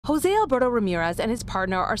Jose Alberto Ramirez and his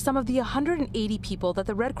partner are some of the 180 people that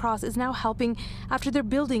the Red Cross is now helping after their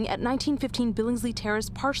building at 1915 Billingsley Terrace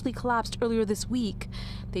partially collapsed earlier this week.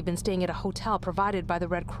 They've been staying at a hotel provided by the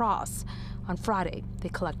Red Cross. On Friday, they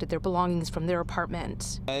collected their belongings from their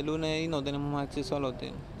apartment.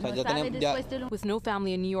 With no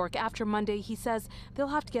family in New York after Monday, he says they'll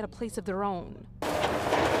have to get a place of their own.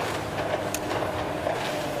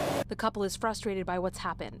 The couple is frustrated by what's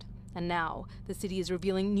happened. And now, the city is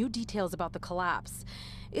revealing new details about the collapse.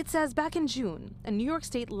 It says back in June, a New York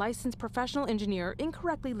State licensed professional engineer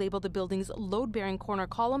incorrectly labeled the building's load-bearing corner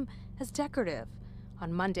column as decorative.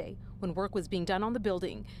 On Monday, when work was being done on the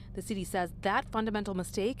building, the city says that fundamental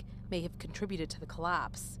mistake may have contributed to the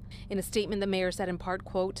collapse. In a statement, the mayor said in part,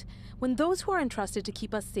 quote, "When those who are entrusted to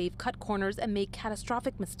keep us safe cut corners and make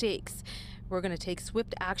catastrophic mistakes, we're going to take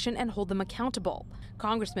swift action and hold them accountable."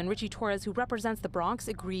 Congressman Richie Torres, who represents the Bronx,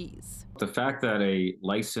 agrees. The fact that a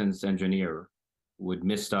licensed engineer would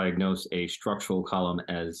misdiagnose a structural column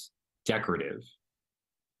as decorative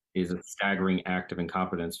is a staggering act of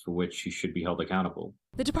incompetence for which he should be held accountable.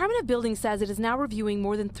 The Department of Building says it is now reviewing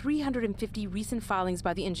more than 350 recent filings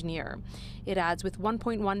by the engineer. It adds with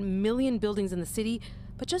 1.1 million buildings in the city,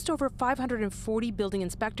 but just over 540 building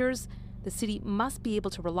inspectors, the city must be able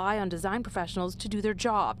to rely on design professionals to do their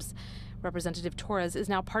jobs. Representative Torres is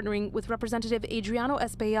now partnering with Representative Adriano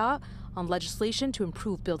Espella on legislation to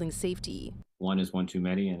improve building safety. One is one too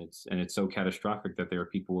many, and it's so catastrophic that there are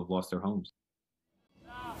people who have lost their homes.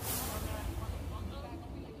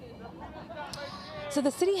 So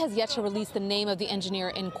the city has yet to release the name of the engineer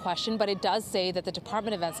in question, but it does say that the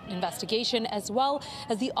Department of Investigation as well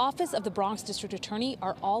as the Office of the Bronx District Attorney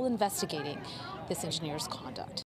are all investigating this engineer's conduct.